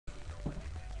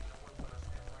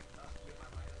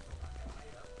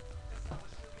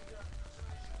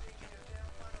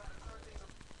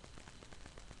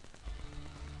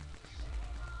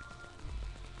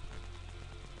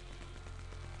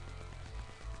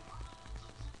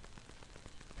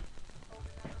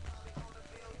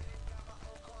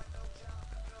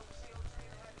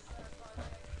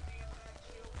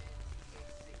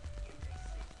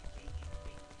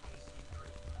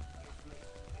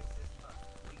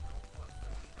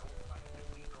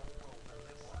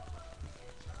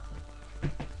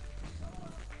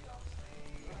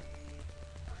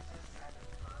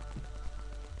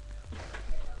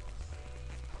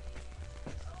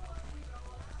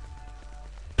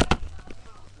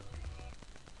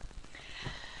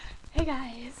Hey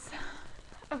guys.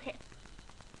 Okay.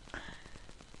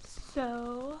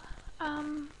 So,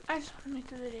 I just want to make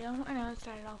the video. I know it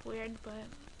started off weird, but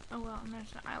oh well, and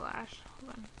there's an eyelash.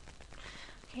 Hold on.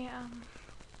 Okay, I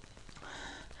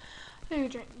need a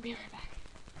drink. Be right back.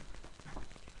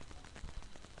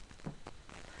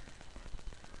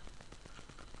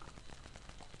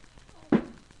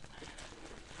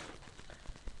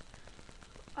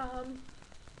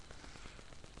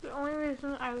 The only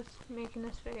reason I was making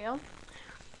this video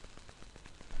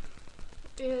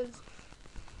is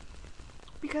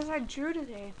because I drew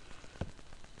today.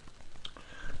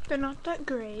 They're not that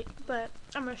great, but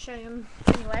I'm gonna show you them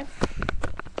anyway.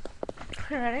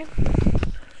 You ready?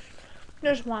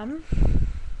 There's one.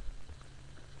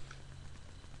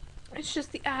 It's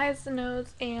just the eyes, the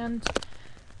nose, and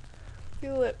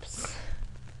the lips.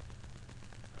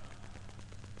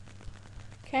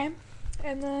 Okay?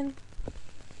 And then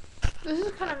this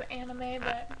is kind of anime,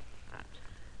 but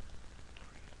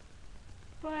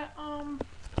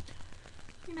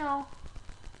you know,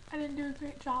 I didn't do a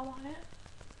great job on it.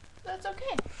 That's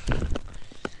okay.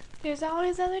 There's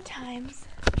always other times.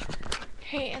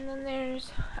 Okay, and then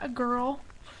there's a girl,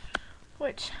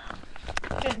 which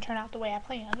didn't turn out the way I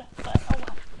planned, but oh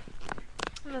well.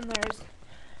 And then there's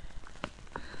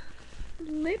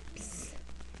lips,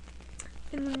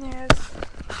 and then there's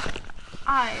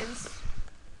eyes,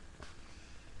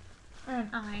 or an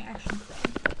eye, I should say.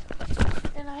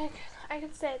 And I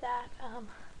could say that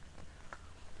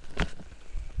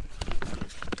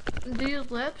these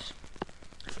lips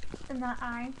and that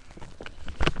eye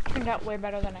turned out way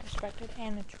better than I expected,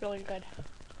 and it's really good.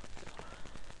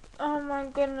 Oh my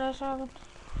goodness, I have an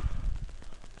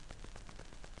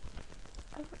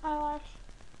eyelash.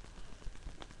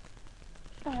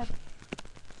 Go ahead.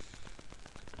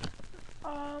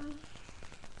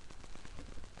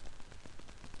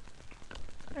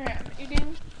 Alright, I'm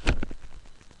eating.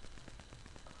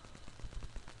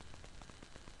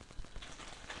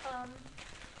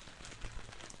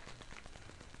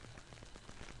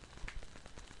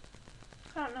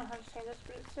 I don't know how to say this,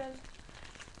 but it says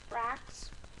Brax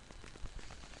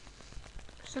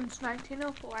since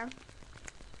 1904.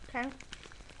 Okay.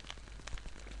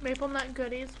 Maple nut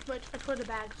goodies, which I put in a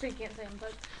bag so you can't see them,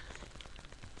 but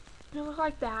they look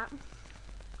like that.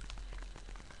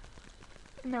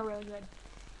 And they're really good.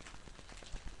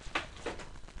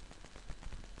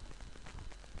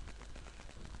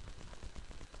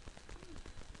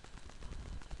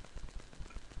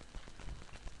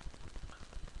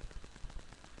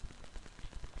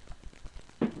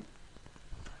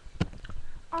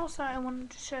 Also, I wanted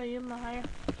to show you my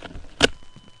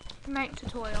night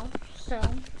tutorial, so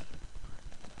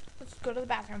let's go to the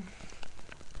bathroom.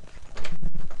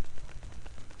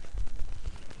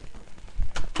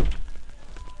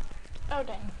 Oh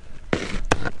dang.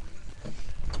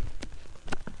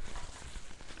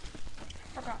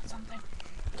 Forgot something.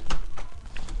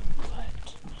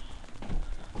 But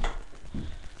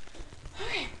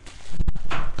okay.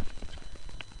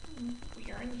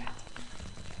 We are in the bathroom.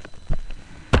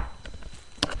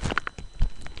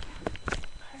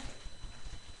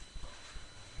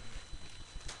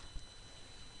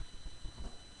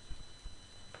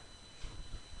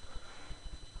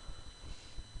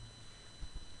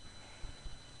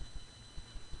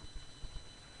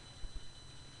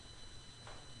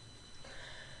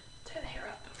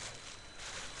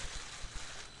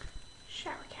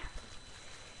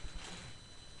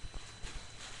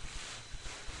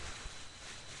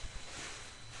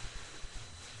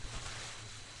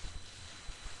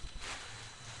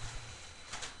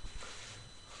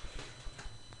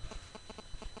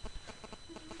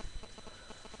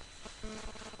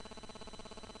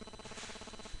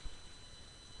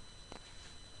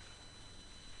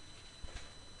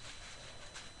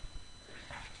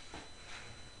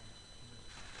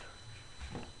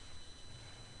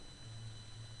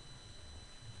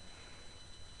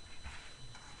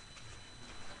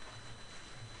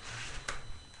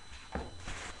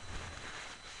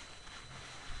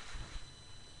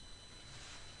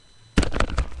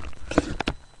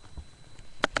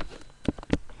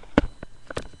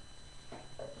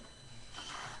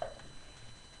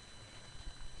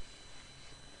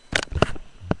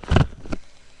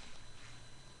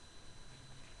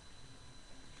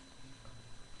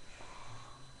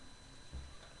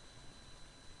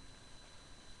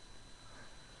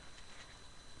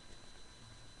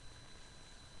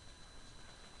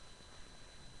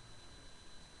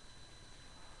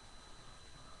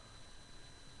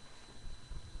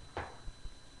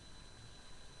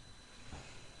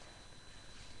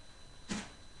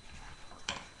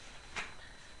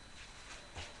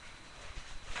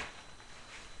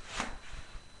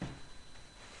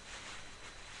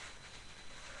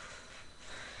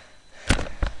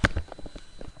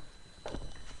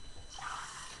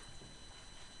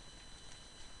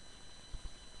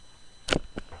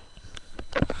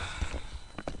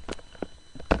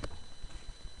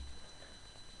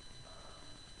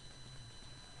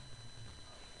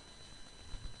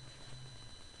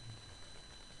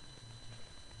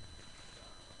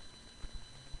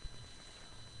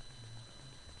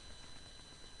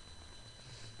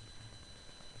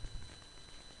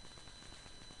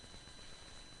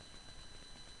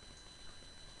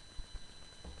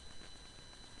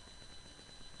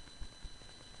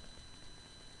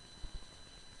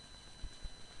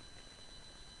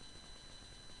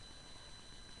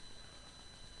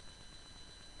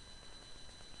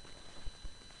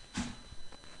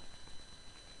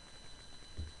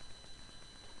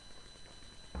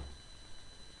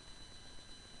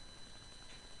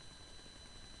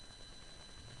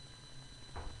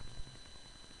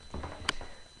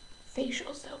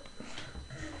 facial soap.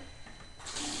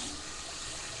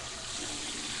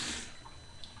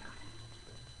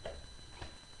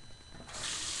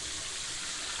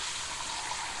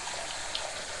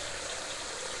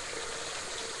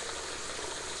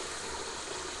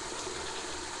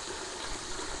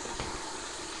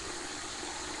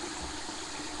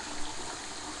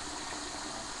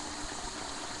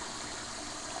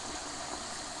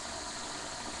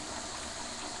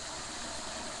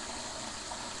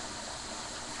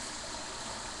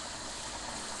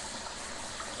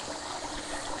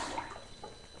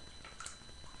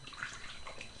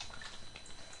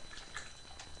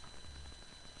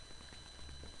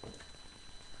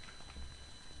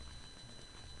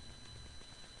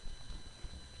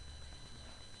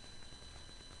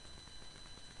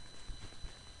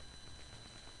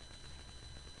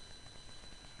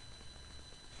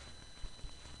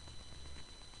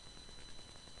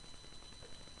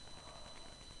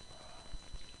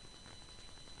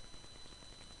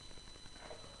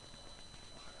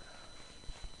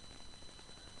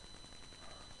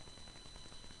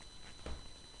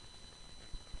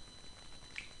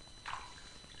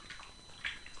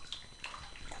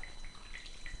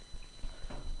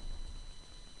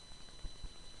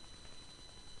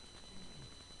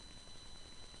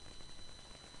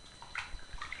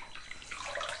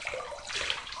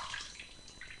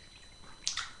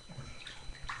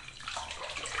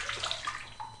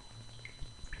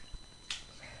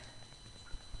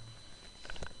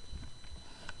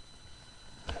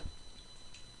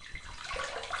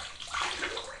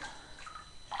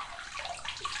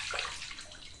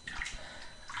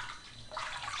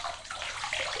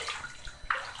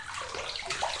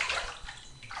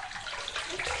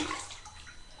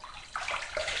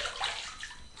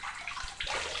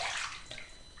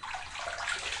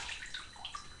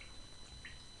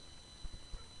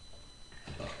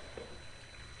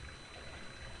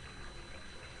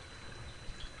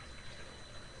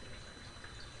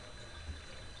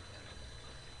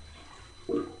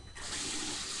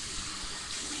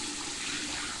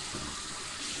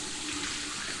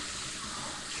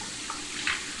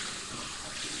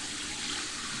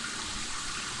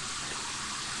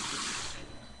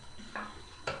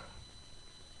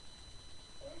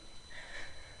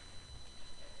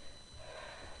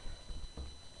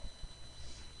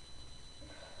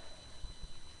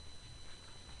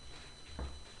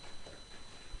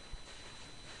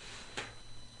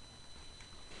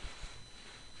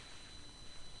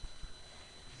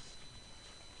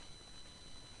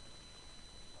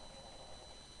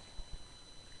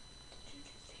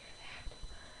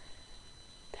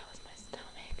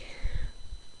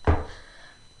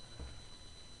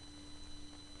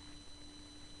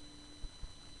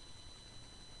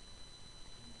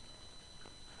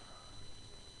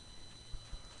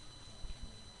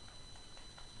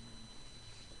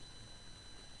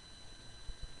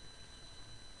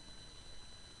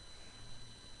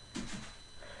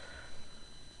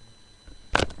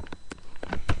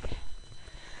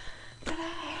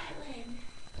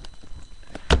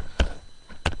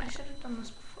 I should have done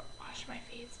this before I washed my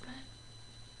face, but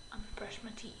I'm gonna brush my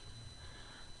teeth.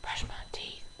 Brush my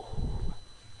teeth. Ooh.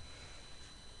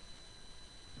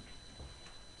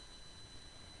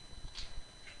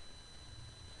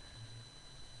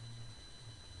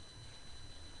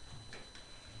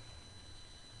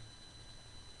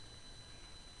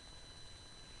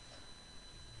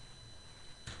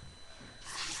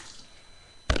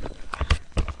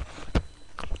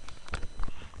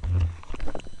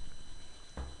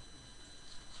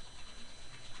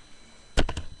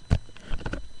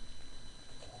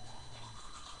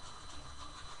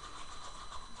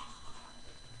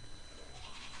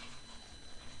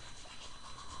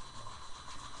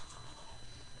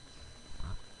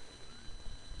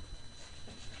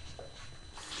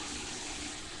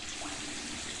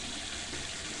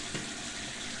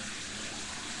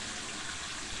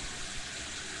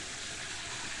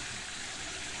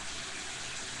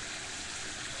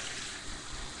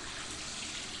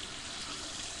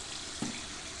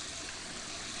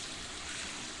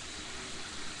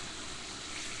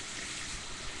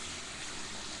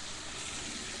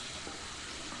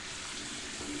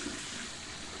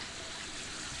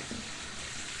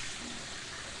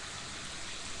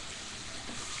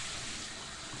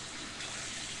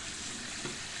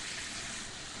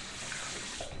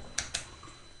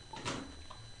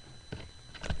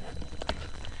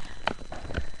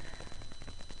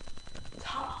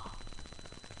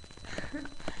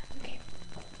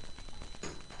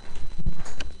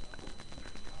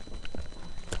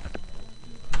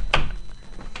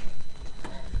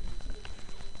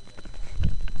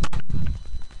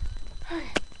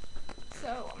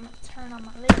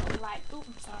 Oh,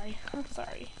 I'm sorry. I'm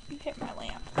sorry. You hit my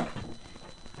lamp. I'm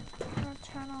gonna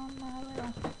turn on my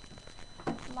little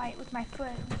light with my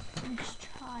foot. Let's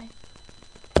try.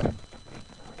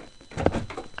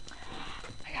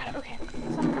 I got it. Okay.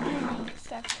 So I'm gonna make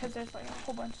stuff because there's like a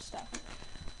whole bunch of stuff.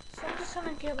 So I'm just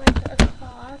gonna get like a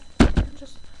cloth and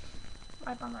just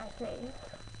wipe on my face.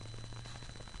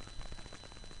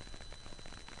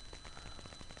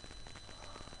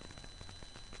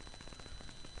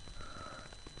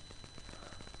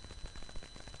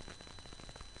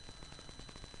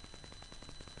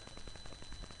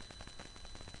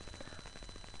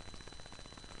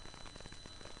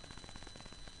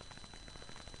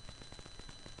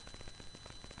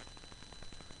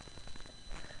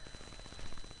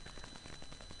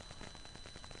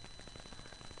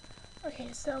 Okay,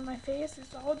 so my face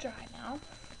is all dry now.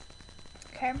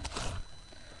 Okay.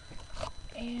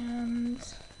 And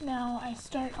now I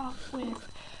start off with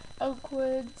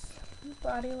Oakwood's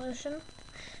body lotion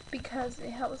because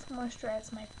it helps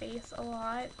moisturize my face a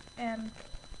lot, and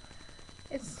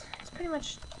it's pretty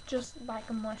much just like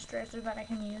a moisturizer that I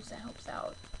can use that helps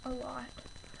out a lot.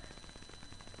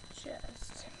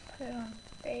 Just put it on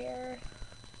there.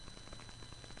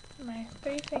 My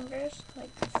 3 fingers,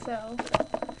 like so.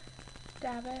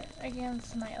 Dab it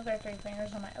against my other 3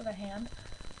 fingers on my other hand.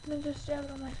 And then just dab it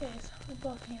on my face with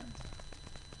both hands.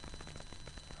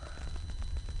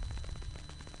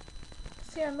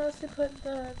 See, I mostly put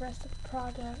the rest of the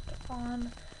product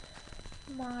on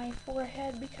my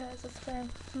forehead because it's where I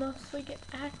mostly get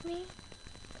acne.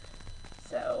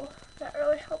 So that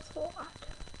really helps a lot.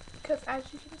 Because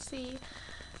as you can see,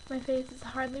 my face is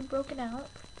hardly broken out.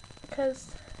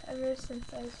 Because ever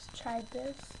since I've tried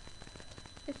this,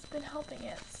 it's been helping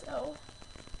it. So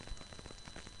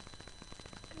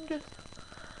just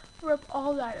rub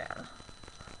all that in.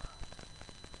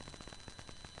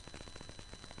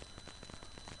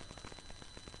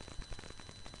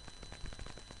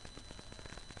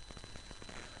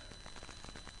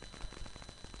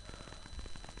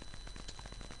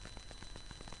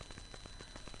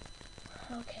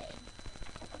 Okay.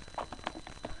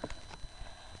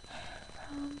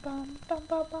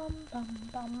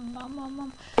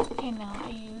 Okay, now I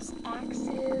use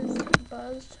Axe's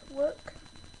Buzzed Look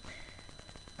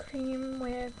cream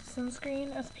with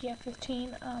sunscreen, SPF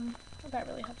 15. That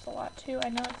really helps a lot too. I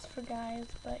know it's for guys,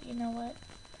 but you know what?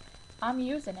 I'm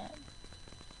using it.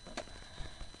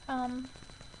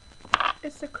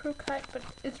 It's a crew cut, but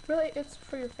it's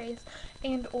for your face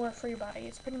and or for your body.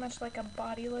 It's pretty much like a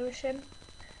body lotion,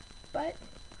 but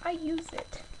I use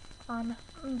it on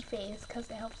my face because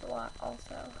it helps a lot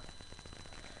also.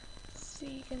 So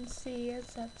you can see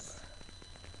as that's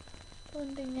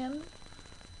blending in.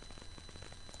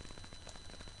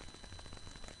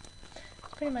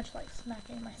 Pretty much like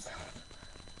smacking myself.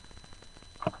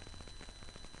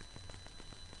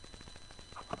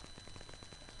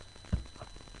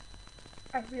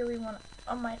 I really want it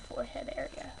on my forehead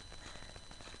area.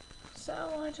 So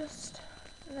I just,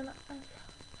 and then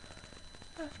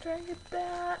after I get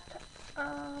that,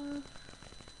 I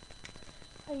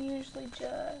usually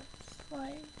just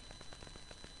like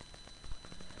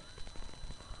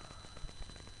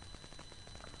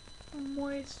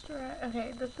moisturize.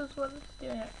 Okay, this is what it's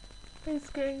doing. It's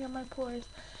getting in my pores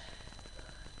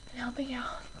and helping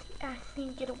out the acne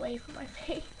get away from my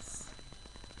face.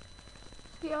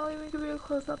 See, I'll even give you a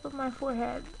close up of my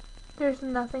forehead. There's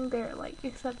nothing there, like,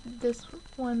 except this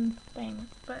one thing,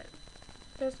 but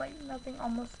there's like nothing,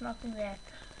 almost nothing there.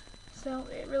 So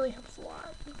it really helps a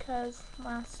lot because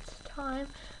last time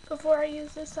before I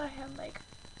used this, I had like,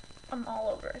 I'm all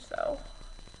over, so.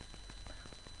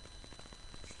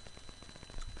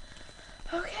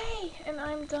 Okay, and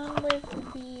I'm done with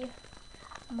the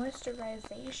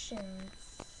moisturizations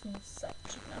and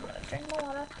such. I'm gonna drink my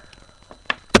water.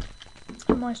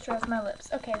 Moisturize my lips.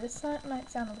 Okay, this might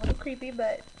sound a little creepy,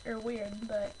 or weird,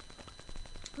 but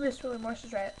this really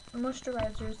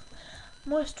moisturizes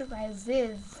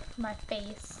my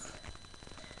face,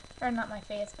 or not my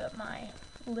face, but my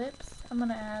lips. I'm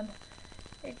gonna add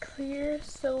a clear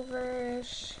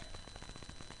silverish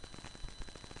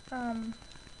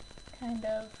kind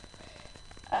of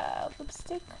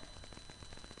lipstick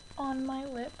on my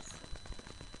lips.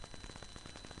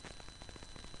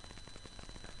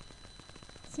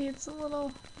 See, it's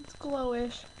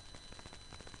glowish.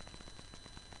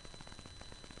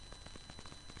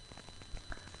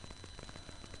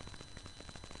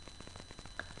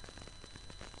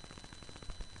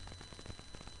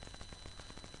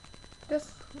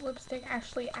 This lipstick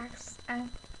actually acts as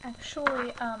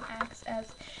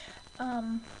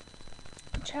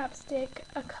chapstick,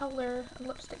 a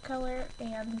lipstick color,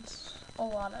 and a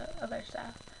lot of other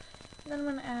stuff. And then I'm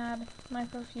going to add my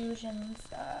Profusions.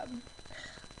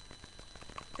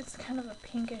 It's kind of a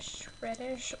pinkish,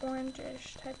 reddish,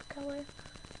 orangish type of color.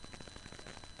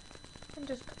 And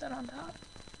just put that on top.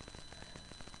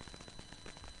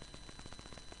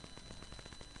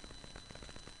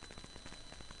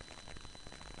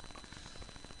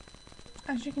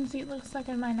 As you can see, it looks like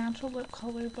my natural lip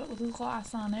color, but with a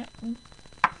gloss on it. And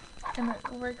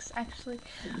it works actually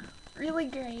really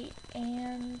great.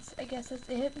 And I guess that's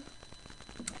it.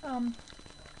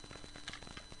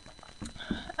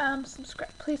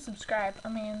 Please subscribe. I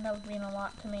mean, that would mean a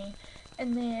lot to me.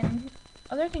 And then,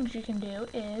 other things you can do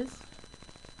is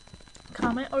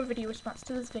comment or video response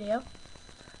to this video.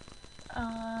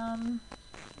 And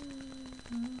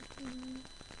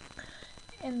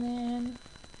then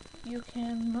you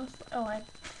can I'm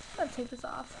gonna take this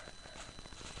off.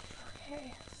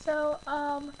 Okay, so,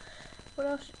 what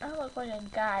else? I look like a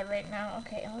guy right now.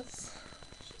 Okay, let's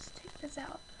just take this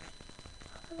out.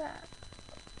 Look at that.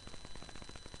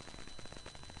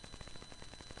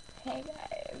 Hey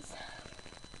guys.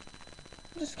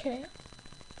 Just kidding.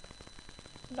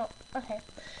 No, okay.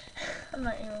 I'm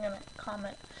not even gonna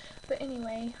comment. But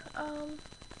anyway,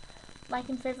 like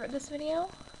and favorite this video.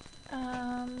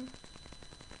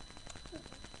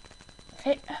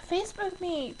 Facebook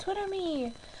me, Twitter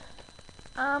me.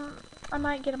 I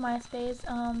might get a MySpace.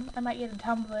 I might get a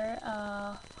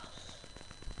Tumblr.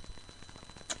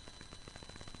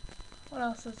 What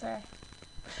else is there?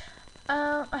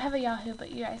 I have a Yahoo,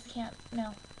 but you guys can't.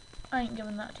 No, I ain't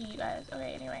giving that to you guys.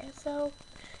 Okay, anyway, so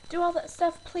do all that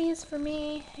stuff, please, for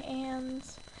me, and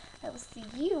I will see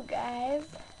you guys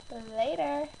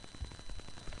later.